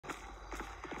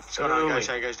What's going on, guys?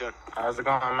 How you guys doing? How's it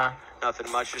going, man? Nothing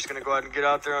much. Just gonna go ahead and get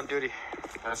out there on duty.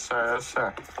 Yes, sir. Yes,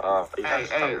 sir.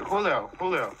 Hey, Julio.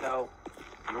 No.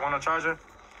 You want a charger?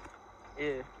 Yeah.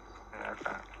 Yeah,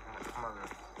 okay. Come over here.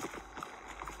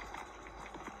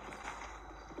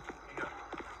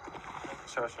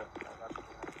 Sure. I got you.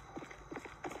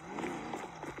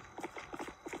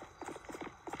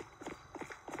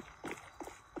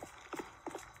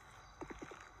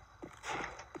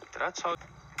 Did I talk?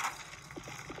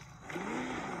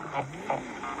 Oh.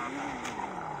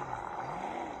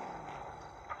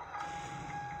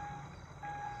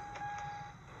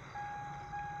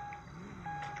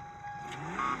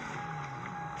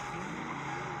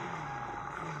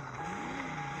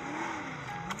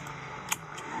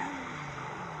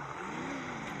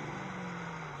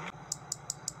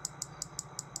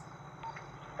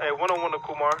 Hey, 101 to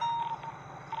Kumar.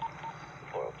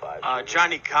 405.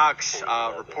 Johnny Cox,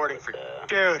 reporting for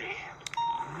duty.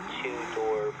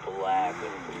 Two-door black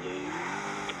and blue.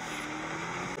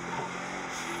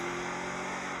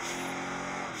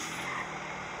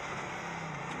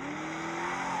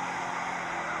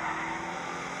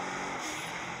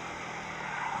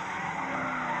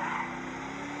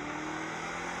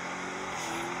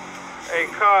 Hey,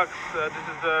 Cox, this is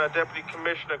Deputy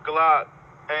Commissioner Glock.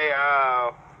 Hey,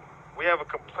 we have a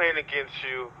complaint against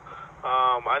you.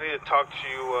 I need to talk to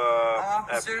you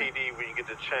at PD when you get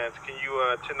the chance. Can you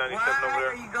 1097 over there? Why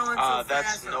are you going so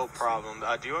That's fast, no officer? problem.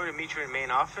 Do you want me to meet you in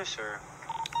main office or?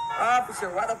 Officer,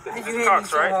 why the fuck did you hit Cox, me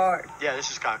so right? hard? Yeah,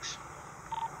 this is Cox.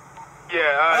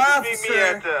 Yeah, just meet me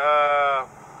at the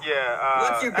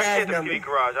What's your badge at the number? PD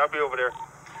garage. I'll be over there.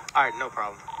 All right, no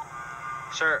problem.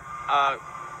 Sir,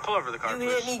 pull over the car, You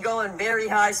please. hit me going very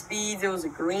high speeds. It was a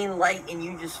green light, and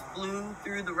you just flew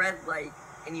through the red light,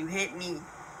 and you hit me.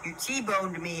 You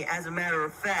T-boned me, as a matter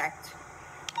of fact.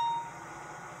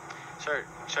 Sir,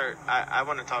 I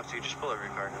want to talk to you. Just pull over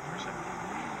your car for a second.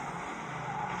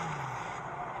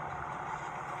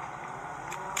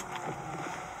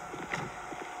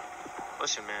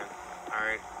 Listen, man. All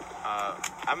right.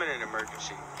 I'm in an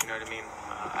emergency. You know what I mean?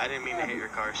 I didn't mean to hit your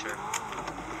car, sir.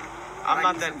 I'm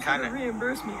not that kind of.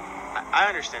 Reimburse me. I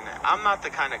understand that. I'm not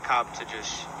the kind of cop to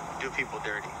just do people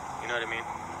dirty. You know what I mean?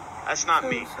 That's not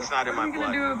me. It's not in my blood. What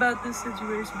are we gonna do about this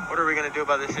situation? What are we gonna do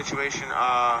about this situation?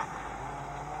 I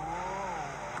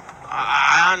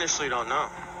honestly don't know.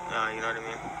 You know what I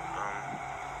mean?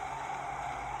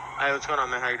 Hey, what's going on,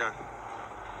 man? How you doing?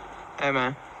 Hey,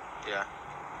 man. Yeah.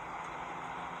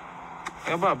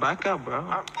 Hey, bro, back up, bro.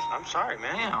 I'm sorry,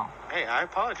 man. Damn. Hey, I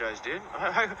apologize, dude.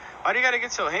 Why do you gotta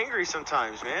get so angry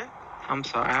sometimes, man? I'm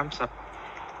sorry.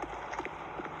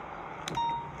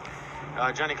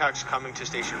 Johnny Cox coming to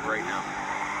station right now.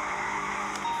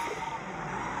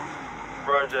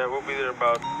 Roger, we'll be there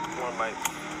about 1 mic.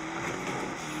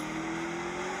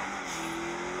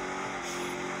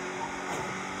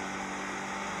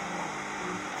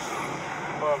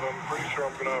 Bob, I'm pretty sure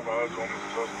I'm gonna have eyes on this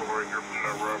suspect right here from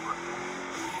that robbery.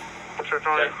 What's your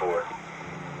Tony? 10-4.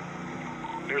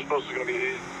 You're supposed to gonna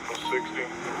be 60.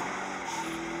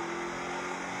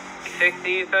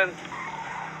 60, you said?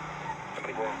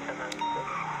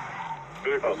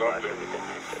 Vehicle's up there.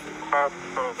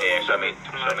 Yeah, show me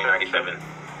 97.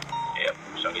 Yep,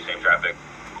 show me same traffic.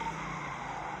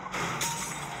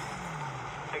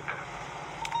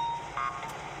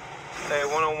 Hey,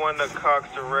 101 to Cox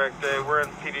Direct. Hey, we're in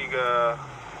PD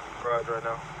garage right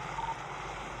now.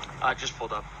 Just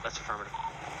pulled up. That's affirmative.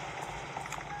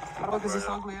 How does this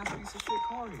ugly ass piece of shit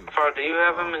call you? Far, do you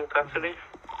have him in custody?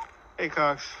 Hey,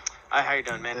 Cox. How you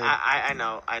doing, man? Hey. I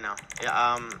know.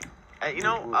 Yeah, you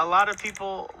know, a lot of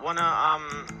people wanna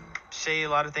say a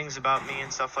lot of things about me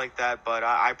and stuff like that, but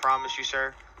I promise you,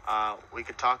 sir, we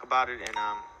could talk about it and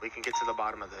we can get to the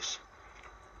bottom of this.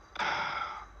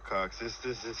 Cox, this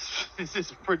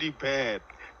is pretty bad.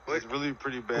 It's really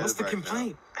pretty bad. What's the right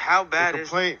complaint? How now. bad The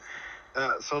complaint.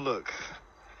 So look,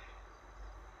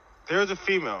 there's a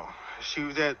female. She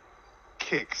was at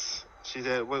Kicks. She's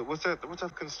at what's that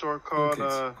fucking store called?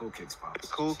 Cool Kicks, Pops.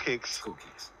 Cool Kicks.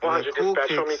 100 Cool dispatch,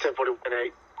 show me Kicks.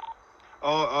 1041-8.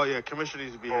 Oh yeah, Commissioner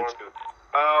needs to be here too.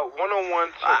 101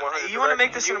 to 100. You want to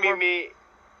make this can in you a more... meet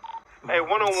me? Hey,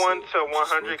 101 to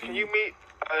 100. Can you meet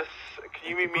us? Can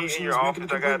you meet me in your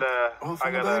office? I got Cox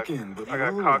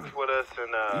with us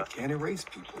and You can't erase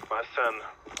people. my son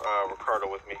Ricardo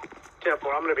with me.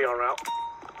 10-4, I'm gonna be en route.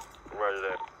 Roger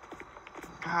that.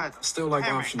 God, Still like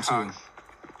damn it, option 2. Cox.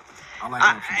 I like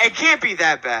option 2. It can't be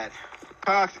that bad.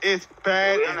 Cox, it's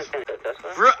bad.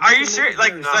 Are you serious?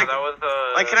 Like, that was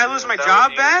can I lose my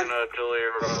job bad?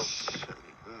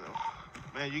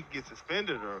 Man, you can get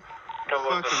suspended or That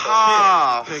was fucking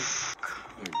Oh, shit.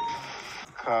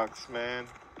 COX, man.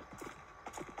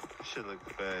 Shit looks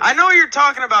bad. I know what you're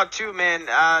talking about too, man.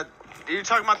 You're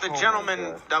talking about the Oh my gentleman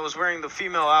God. that was wearing the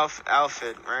female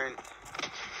outfit, right?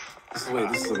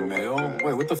 Wait, this is a male?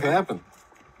 Wait, what the fuck happened?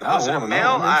 Was it a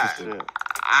male? I'm interested.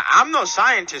 I'm no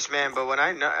scientist, man, but when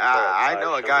I know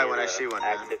a guy when I see one,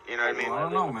 man. You know what I mean? I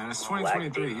don't know, man. It's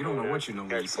 2023. You don't know what you know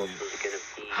when you see it.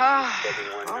 Well,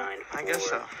 I guess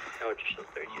so. Oh my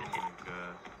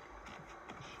God.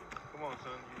 Come on,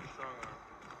 son. You stronger.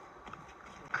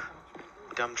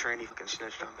 Dumb trainee fucking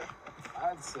snitched on me.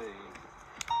 I'd say. You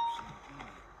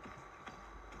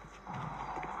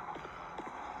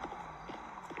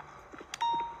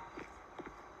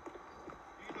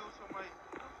know somebody.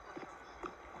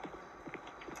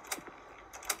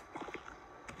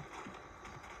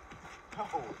 No,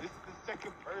 this is the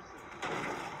second person.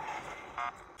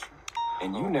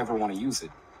 And you never want to use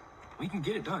it. We can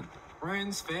get it done.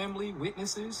 Friends, family,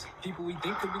 witnesses, people we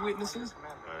think could be witnesses.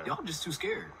 Y'all just too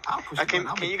scared. I'll push Can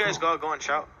you guys go and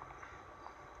shout?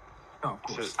 No, of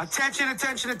course. Attention,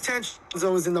 attention, attention.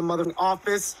 Zoe's in the mother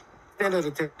office. Stand at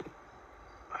attention.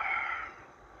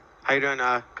 How you doing,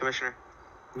 Commissioner?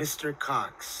 Mr.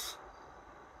 Cox.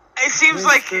 It seems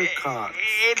Mr. Cox.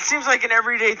 it seems like an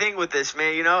everyday thing with this,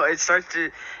 man. You know, it starts to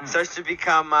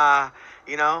become I'm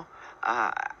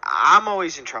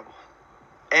always in trouble,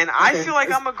 and I feel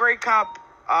like I'm a great cop.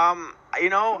 You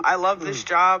know, I love this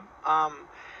job.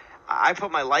 I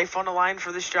put my life on the line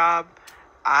for this job.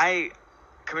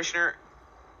 Commissioner,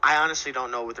 I honestly don't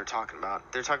know what they're talking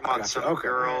about. They're talking about some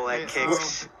girl that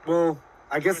kicks. Well,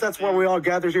 I guess that's why we all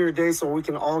gathered here today, so we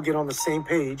can all get on the same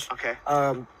page. Okay.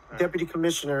 Deputy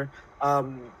Commissioner,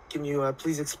 can you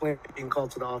please explain being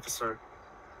called to the officer?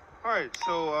 All right,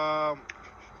 so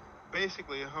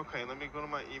basically, okay, let me go to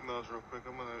my emails real quick.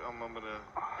 I'm gonna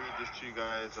read this to you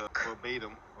guys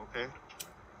verbatim, okay?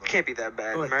 Can't be that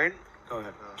bad, right? Go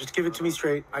ahead. Just give it to me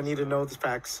straight. I need to know the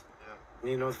facts. Yeah. I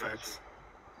need to know the facts.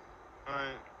 All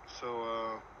right, so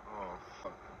oh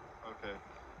fuck, okay,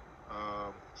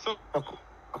 so Oh, cool.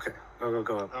 Okay, go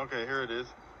ahead. okay, here it is.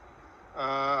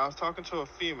 I was talking to a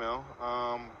female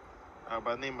by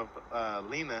the name of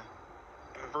Lena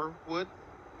Everwood.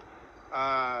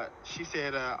 She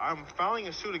said, I'm filing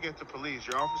a suit against the police.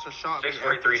 Your officer shot me and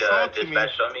 643 to assaulted me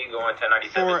dispatch. Show me going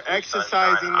 1097 for to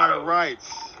exercising Sunshine my Auto.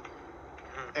 rights.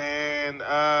 And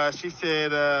she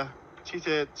said,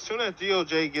 soon as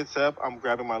DOJ gets up, I'm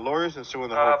grabbing my lawyers and suing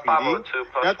the whole PD. 502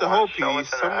 Not the whole PD.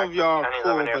 Some of y'all are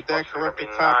cool, but that corrupted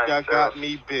cop y'all got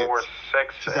me bit.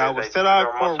 She said, I was set out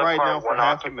of court right now for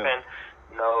 $500,000.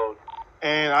 No.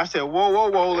 And I said,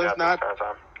 whoa, let's not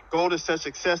go to such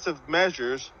excessive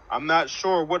measures. I'm not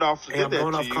sure what officer Hey, did I'm that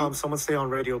going to off you. comm. Someone stay on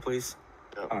radio, please.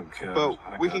 Okay. But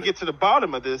we can get to the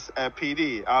bottom of this at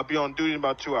PD. I'll be on duty in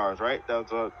about 2 hours, right? That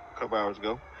was a couple hours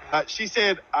ago. She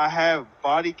said, I have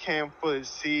body cam footage.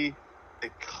 See the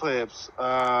clips.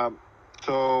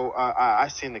 So I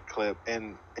seen the clip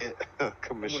and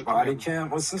Commissioner. Body cam?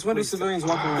 Well, since when do civilians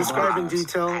walk around with Describe in body cams?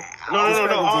 detail. No.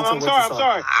 Describe in detail I'm what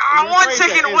sorry. you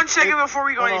saw. One second before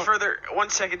we go any further.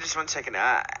 Just 1 second.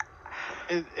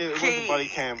 It wasn't body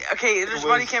cam. Okay, there's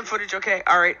body cam footage. Okay,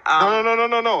 all right.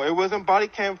 No. It wasn't body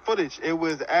cam footage. It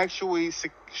was actually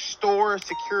store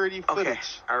security footage. Okay,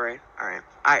 all right.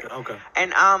 Okay.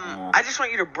 And I just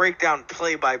want you to break down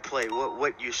play by play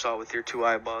what you saw with your two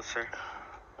eyeballs, sir.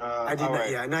 I did not.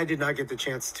 Yeah, and I did not get the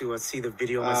chance to see the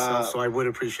video myself, so I would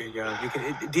appreciate you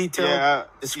can detailed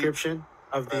description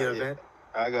of the event.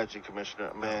 I got you,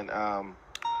 Commissioner. Man,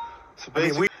 so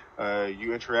basically, you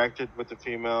interacted with the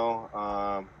female.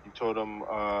 You told them,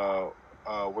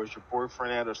 "Where's your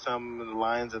boyfriend at?" or some of the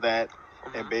lines of that,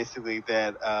 and basically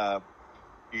that,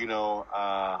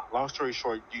 long story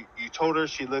short, you told her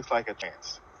she looks like a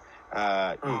trans.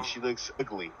 She looks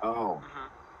ugly. Oh.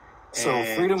 So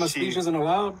freedom of speech isn't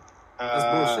allowed? That's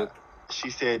bullshit. She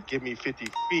said, "Give me 50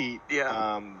 feet."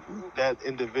 Yeah. That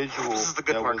individual This is the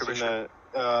good that part, was Commissioner.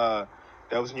 that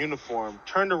was in uniform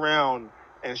turned around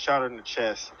and shot her in the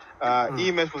chest.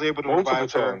 EMS was able to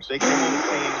revive her. They came on the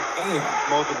scene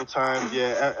multiple times.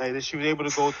 Yeah, and she was able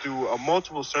to go through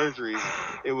multiple surgeries.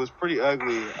 It was pretty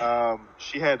ugly.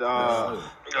 She had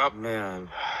Man,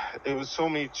 it was so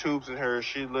many tubes in her.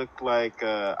 She looked like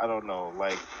like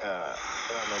a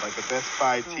Best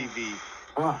Buy TV.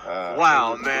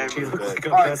 Wow, man. she looks like a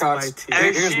All right, Best Buy Cox.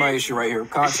 TV. Here's my issue right here.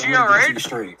 Cox, Is she I'm gonna all get right? you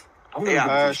straight.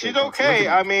 She's okay.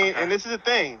 I mean, and this is the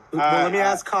thing. Well, let me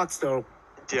ask Cox though.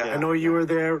 Yeah. I know you were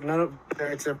there. None of there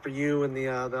except for you and the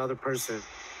other person.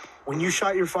 When you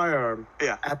shot your firearm,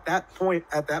 at that point,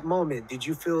 at that moment, did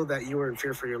you feel that you were in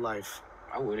fear for your life?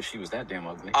 I would if she was that damn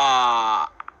ugly.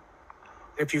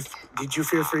 Did you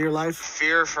fear for your life?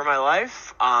 Fear for my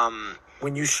life?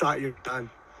 When you shot your gun,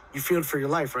 you feared for your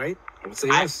life, right? I would say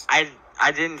yes.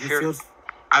 I didn't fear. You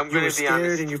I'm were gonna be scared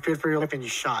honest. and you feared for your life and you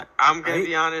shot. I'm gonna right?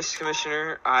 be honest,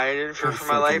 Commissioner. I didn't fear Oh, for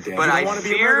my life, fucking but damn. You I don't want to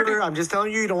be a feared. murderer. I'm just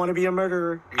telling you, you don't want to be a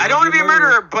murderer. You I don't want to be a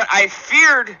murderer, but I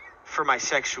feared for my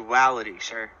sexuality,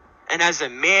 sir. And as a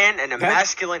man, and a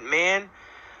masculine man,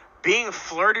 being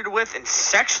flirted with and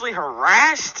sexually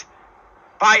harassed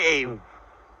by a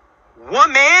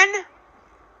woman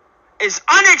is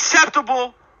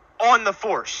unacceptable on the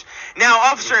force. Now,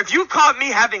 officer, if you caught me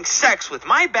having sex with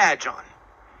my badge on,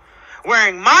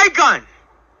 wearing my gun,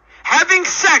 having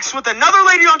sex with another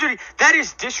lady on duty, that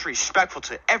is disrespectful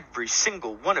to every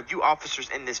single one of you officers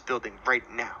in this building right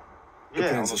now.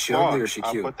 Depends. Is she ugly or is she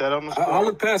cute? I'll put that on the spot. I'll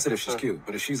look past it if she's cute,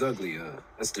 but if she's ugly,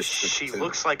 that's disrespectful. She too.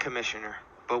 looks like Commissioner,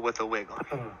 but with a wig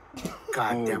on.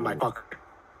 God damn my fucker.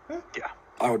 Yeah.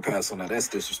 I would pass on that. That's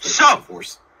disrespectful So, to the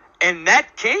force. in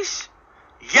that case,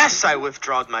 yes, I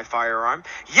withdrawed my firearm.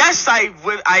 Yes,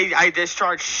 I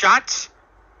discharged shots.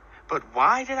 But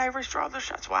why did I withdraw the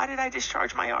shots? Why did I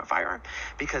discharge my firearm?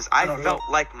 Because I felt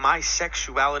like my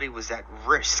sexuality was at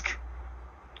risk.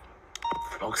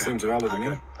 Okay. Seems valid to me.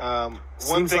 One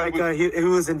Seems thing like he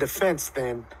was in defense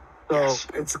then. So Yes.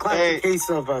 it's a classic case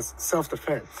of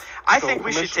self-defense. I think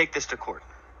we should take this to court.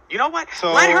 You know what?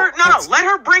 So- let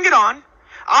her bring it on.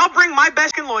 I'll bring my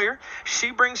best lawyer.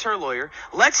 She brings her lawyer.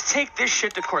 Let's take this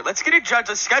shit to court. Let's get a judge.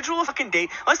 Let's schedule a fucking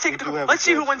date. Let's take it to court. Let's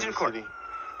see who wins in court.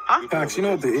 Huh? Cox, you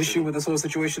know what the issue with this whole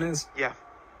situation is? Yeah.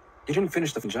 You didn't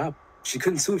finish the job. She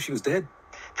couldn't sue if she was dead.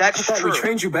 That's I thought true. we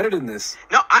trained you better than this.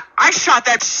 No, I shot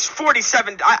that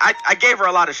 47. I gave her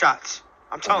a lot of shots.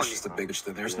 I'm telling That's you. just a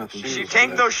biggest. There's nothing. She to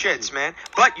tanked those shits, man.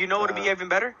 But you know what would be even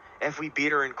better? If we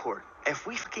beat her in court. If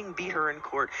we fucking beat her in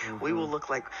court, we will look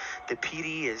like the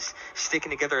PD is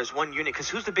sticking together as one unit. Because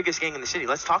who's the biggest gang in the city?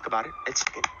 Let's talk about it. It's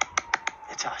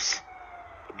us.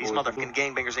 These motherfucking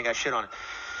gangbangers ain't got shit on it.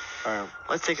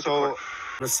 Let's take it to court.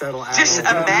 Settle Just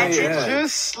imagine. It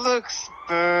just looks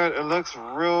bad. It looks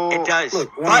real. It does.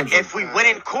 Look, but 100. if we win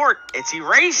in court, it's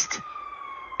erased.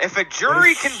 If a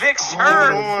jury convicts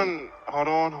her.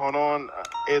 Hold on.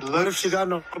 It looks. What if she got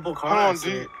in a couple car Hold on,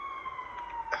 accident?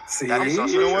 See, That is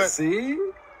also You know true. what? See.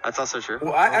 That's also true.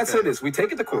 Well, I'd say this: we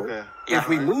take it to court. Okay. Yeah. If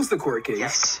we lose the court case,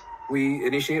 Yes. we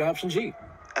initiate option G.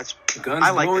 That's. Guns,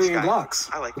 I like glory, this and guy. blocks.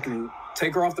 I like We that. can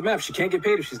take her off the map. She can't get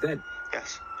paid if she's dead.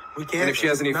 Yes. We can't. And if she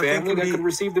has any nothing family can that be- could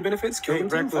receive the benefits, kill them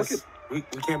too. Fuck reckless. it. We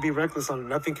can't be reckless on it.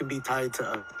 Nothing can be tied to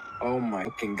us. Oh my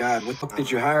fucking God! What the fuck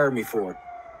did you hire me for?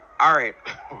 All right.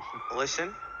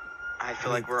 Listen, I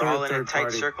feel like we're all in a Third tight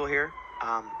party. circle here.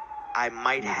 I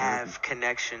might have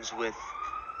connections with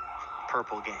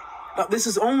Purple Gang. Now, this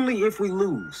is only if we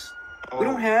lose. We Oh.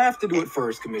 don't have to do it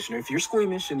first, Commissioner. If you're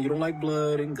squeamish and you don't like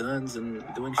blood and guns and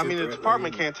doing shit, I mean, the threatening-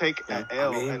 department can't take an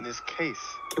L I mean- in this case.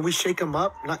 Can we shake him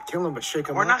up? Not kill him, but shake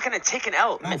him We're up. not gonna take an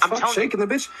L. Oh, I'm fuck, telling shaking the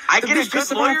bitch. I the get a bitch good just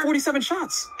survived lawyer. 47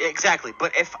 shots. you. Exactly.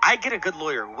 But if I get a good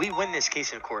lawyer, we win this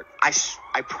case in court.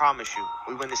 I promise you,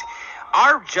 we win this.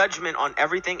 Our judgment on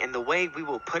everything and the way we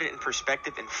will put it in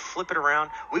perspective and flip it around,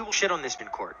 we will shit on this in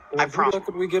court. Well, I who promise.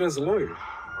 could we get as a lawyer?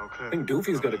 I Okay. think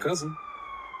Doofy's got a cousin.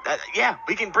 Yeah,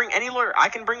 we can bring any lawyer. I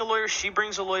can bring a lawyer. She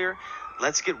brings a lawyer.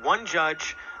 Let's get one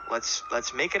judge. Let's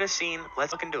make it a scene.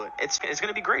 Let's fucking do it. It's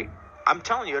gonna be great. I'm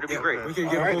telling you, it'll be great. We can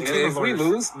All get a right, whole and team if of we lawyers.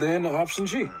 lose, then option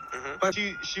G. But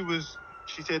she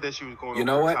said that she was going. You over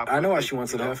know the what? top I of know why it, she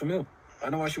wants you it know? $500,000. I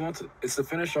know why she wants it. It's to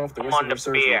finish off the I'm rest on of her the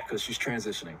surgery beer. because she's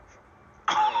transitioning.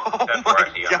 Oh That's my where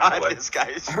I see god, I'm this guy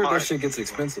is I heard that smart. shit gets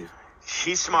expensive.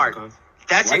 He's smart. Okay.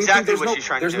 That's Why you think exactly there's what no- she's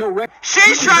trying to there's do. no rec-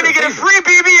 She's trying to get a free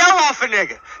BBL off a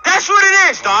nigga. That's what it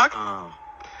is, dog.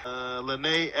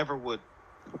 Lene Everwood.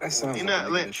 That sounds Lena,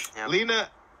 like a bitch. Yeah. Lena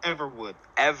Everwood.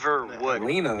 Everwood.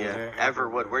 Lena. Yeah,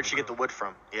 Everwood. Where'd she get the wood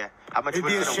from? Yeah. How much It'd wood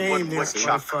be a can a shame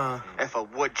woodchuck? If a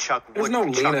woodchuck There's no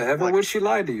woodchuck Lena Everwood. wood. She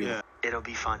lied to you. Yeah. It'll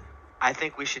be fun. I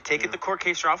think we should take it the court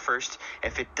case route first.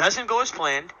 If it doesn't go as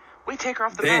planned, we take her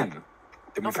off the map. Then,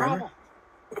 did No we frame her? problem.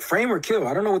 Frame or kill?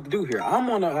 I don't know what to do here. I'm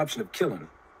on the option of killing.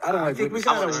 I don't I like think we witnesses.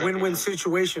 got I'm a win-win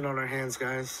situation on our hands,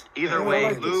 guys. Either Yeah, way, I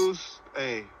like this. Lose.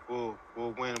 Hey, we'll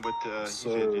win with you said the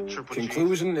So, triple G.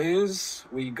 conclusion is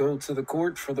we go to the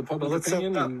court for the public Well, let's set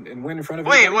opinion up. and win in front of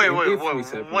wait, everybody. If we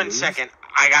said we one lose. second.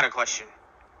 I got a question.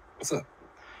 What's up?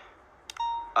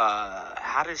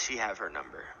 How does she have her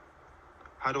number?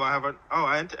 How do I have her? Oh,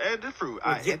 I interviewed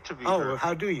her.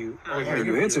 How do you? Oh,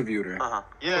 you interviewed her. Uh-huh.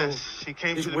 Yes, she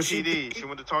came to the was she- PD. She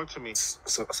wanted to talk to me.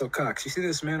 So Cox, you see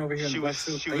this man over here in She the black was-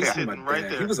 suit? she Hey, was he's my sitting right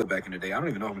dad. there. He was up back in the day. I don't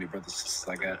even know how many brothers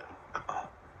I got.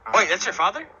 Wait, that's your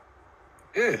father?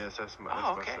 Yeah. Yes, that's my. That's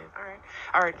Oh, my okay. son. All right.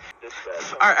 All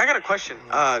right. I got a question.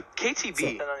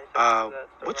 KTB.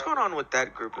 What's going on with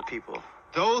that group of people?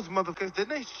 Those motherfuckers, didn't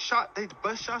they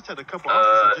bust shots at a couple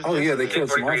officers? Oh yeah, they yesterday? killed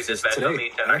some officers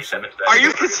today. Actually, Are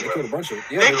you? they killed a bunch of.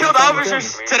 Yeah, They killed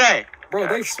officers today. Bro,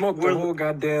 they smoked the whole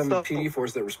goddamn PD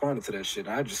force that responded to that shit.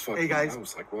 I just fucking. Hey, guys. I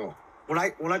was like, whoa. When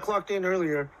I clocked in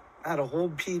earlier, I had a whole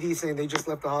PD saying they just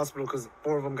left the hospital because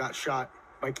 4 of them got shot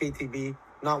by KTB.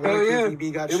 Not one Hell of yeah.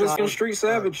 KTB got It shot. was some street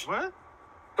savage. What?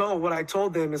 So what I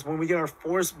told them is when we get our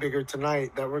force bigger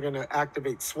tonight, that we're gonna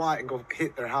activate SWAT and go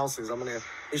hit their houses. I'm gonna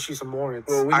issue some warrants.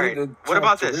 Well, we All need right. to What talk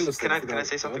about to this? real estate Can I for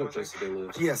say the something other real quick? places they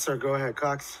live. Yes, sir. Go ahead,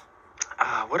 Cox.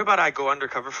 What about I go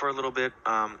undercover for a little bit?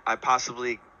 I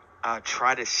possibly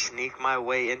try to sneak my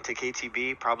way into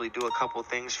KTB. Probably do a couple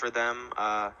things for them.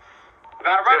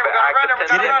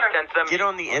 Get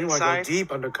on the You want to go inside.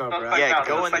 deep undercover. Yeah,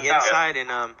 go on the inside and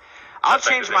I'll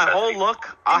change my whole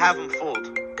look. I'll have them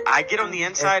fooled. I get on the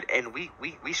inside and we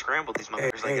scramble these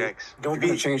motherfuckers like eggs. Don't If you're be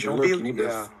gonna change your don't look, be, you need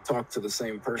yeah. to talk to the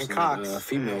same person that Cox.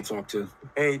 female talk to.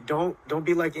 Hey, don't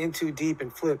be like in too deep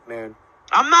and flip, man.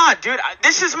 I'm not, dude.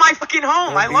 This is my fucking home.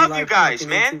 Don't I be love like you guys, fucking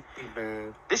man. in too deep,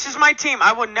 man. This is my team.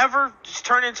 I would never just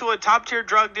turn into a top tier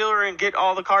drug dealer and get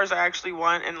all the cars I actually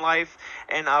want in life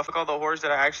and fuck all the whores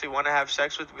that I actually want to have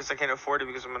sex with because I can't afford it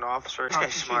because I'm an officer. This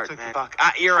guy's smart, man. Fuck.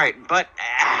 You're right, but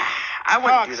I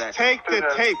wouldn't do that. Take the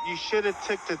tape. You should have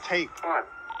took the tape.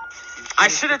 I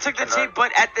should have took the tape,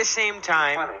 but at the same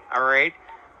time, all right,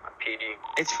 PD.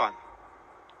 it's fun.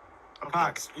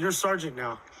 Cox, you're sergeant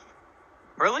now.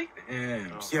 Really?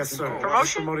 Damn. Yes, sir. I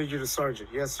Promotion? promoted you to sergeant.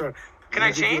 Yes, sir. Can I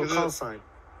I'll give you a change? call sign.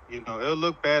 You know, it'll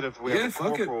look bad if we Yeah, have a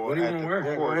fuck it. corporal What do you at wanna the wear?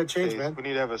 court Yeah, go ahead, change, case. man. We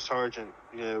need to have a sergeant.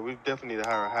 Yeah, we definitely need to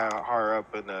hire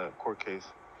up in the court case.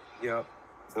 Yep.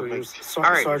 So That you're makes- All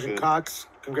right. Sergeant Good. Cox.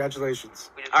 Congratulations.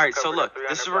 All right, so look,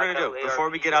 this is what we're going to do. Before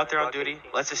we get out there on duty,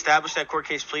 let's establish that court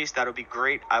case, please. That would be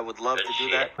great. I would love to do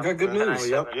that. I got good Oh, news.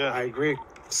 yep. Yeah. I agree.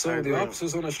 So I the agree.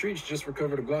 officers on the streets just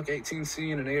recovered a Glock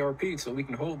 18C and an ARP, so we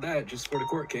can hold that just for the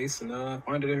court case and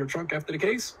find it in her trunk after the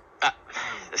case.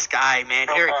 This guy, man.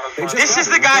 Here, They just this got is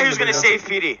it. the guy They who's going to got it. save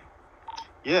PD.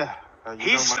 Yeah. You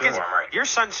He's know my fucking, guy. your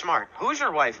son's smart. Who's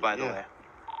your wife, by the Yeah.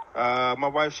 way? My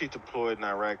wife, she's deployed in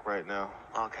Iraq right now.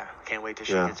 Okay, can't wait till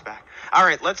she Yeah. gets back. All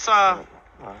right, let's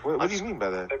What do you mean by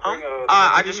that?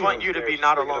 I just want you to be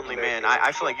not a lonely man.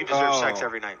 I feel like you deserve sex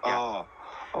every night. Yeah. Oh,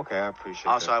 okay, I appreciate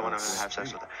Also, that. I want to have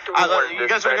sex with her. You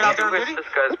guys want to get out there on duty?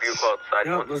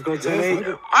 Yeah, let's go to Yeah, the fuck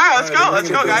it. All right, let's go. Let's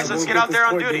go, guys. Let's get out there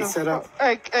on duty. Set up.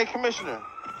 Hey, Commissioner.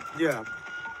 Yeah.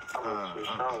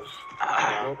 All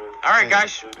right,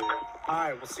 guys. All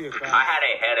right, we'll see you, guys. I had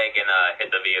a headache and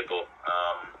hit the vehicle.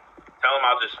 Tell him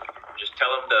I'll just tell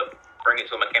him to bring it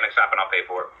to a mechanic shop and I'll pay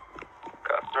for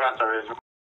it.